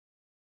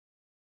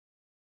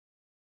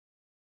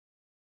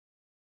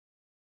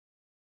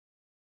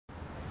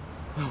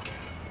Okay.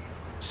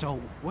 So,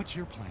 what's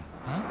your plan,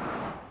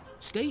 huh?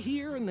 Stay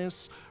here in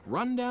this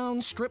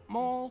rundown strip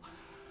mall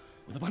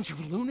with a bunch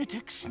of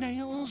lunatic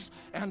snails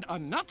and a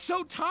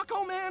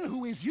nutso-taco man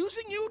who is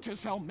using you to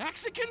sell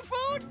Mexican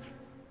food?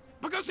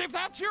 Because if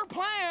that's your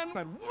plan,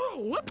 then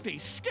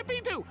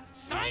whoopty-skippy-doo,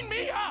 sign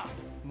me up!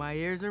 My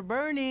ears are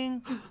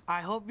burning.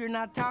 I hope you're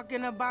not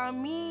talking about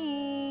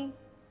me.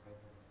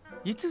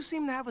 You two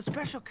seem to have a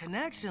special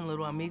connection,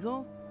 little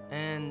amigo.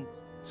 And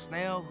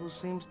Snail, who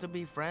seems to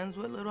be friends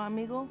with little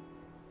amigo?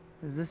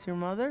 Is this your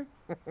mother?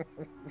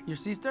 Your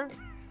sister?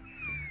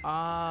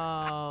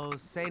 Oh,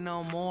 say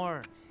no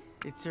more.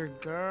 It's your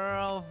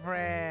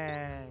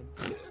girlfriend.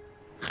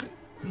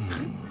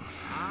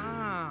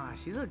 Ah,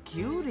 she's a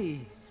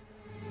cutie.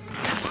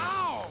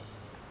 Ow!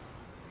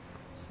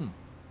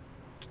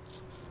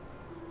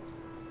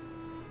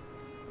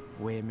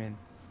 Women.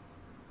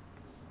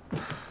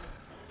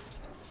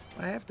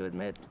 I have to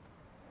admit,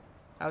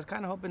 I was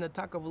kind of hoping the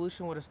taco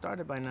evolution would have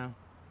started by now.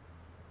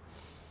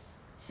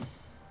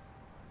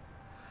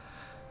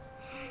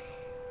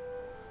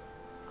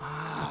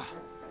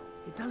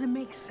 It doesn't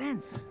make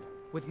sense.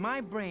 With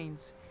my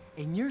brains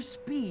and your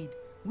speed,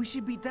 we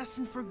should be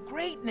destined for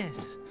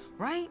greatness,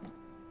 right?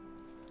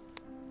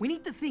 We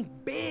need to think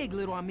big,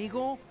 little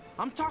amigo.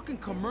 I'm talking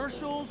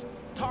commercials,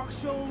 talk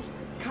shows,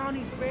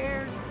 county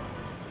fairs,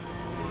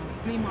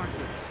 flea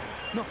markets.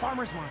 No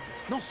farmers markets,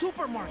 no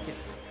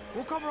supermarkets.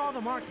 We'll cover all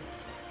the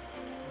markets.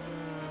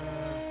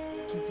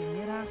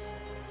 Quinceañeras,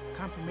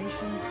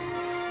 confirmations,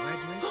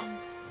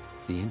 graduations.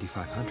 The Indy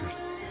 500.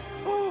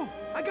 Oh,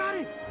 I got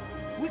it!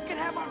 We could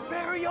have our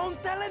very own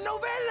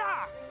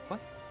telenovela!